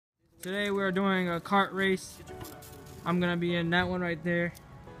Today we're doing a kart race. I'm gonna be in that one right there.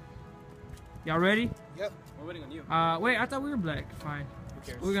 Y'all ready? Yep. We're waiting on you. Wait, I thought we were black. Fine. Who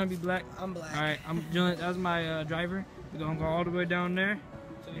cares? We're gonna be black. I'm black. Alright, I'm Julian. That's my driver. We're gonna go all the way down there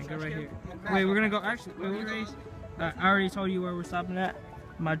and go right here. Wait, we're gonna go. Actually, wait. I already told you where we're stopping at.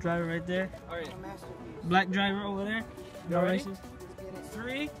 My driver right there. Alright. Black driver over there. No races.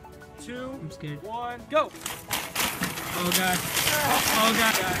 3, 2, I'm scared. 1, go! Oh god. Oh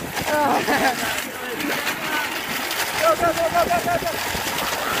god. Go!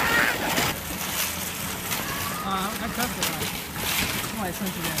 I cussed it out. Somebody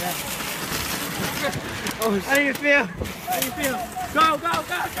sent you that. Oh, how do you feel? How do you feel? Go!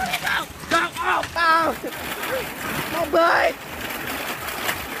 Oh! Oh, boy!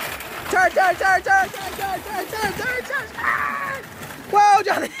 Turn! Whoa,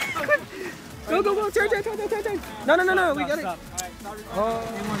 Johnny! Go! Turn! No, we got it. Oh,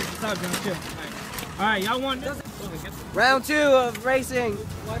 they wanted to stop, John. Chill. Alright, y'all want this? Round 2 of racing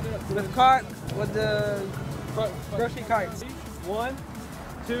with the grocery carts. 1,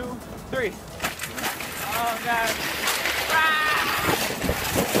 2, 3. Oh god.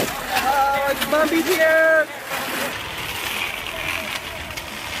 Oh, it's bumpy here.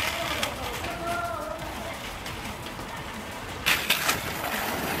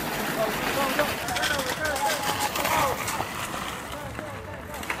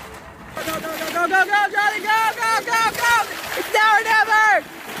 Go, Johnny, go! It's now or never!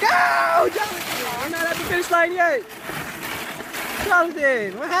 Go, Johnny! Oh, we're not at the finish line yet.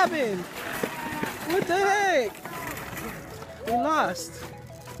 Jonathan, what happened? What the heck? We lost.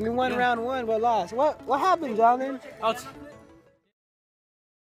 We won round 1, but lost. What happened, Jonathan?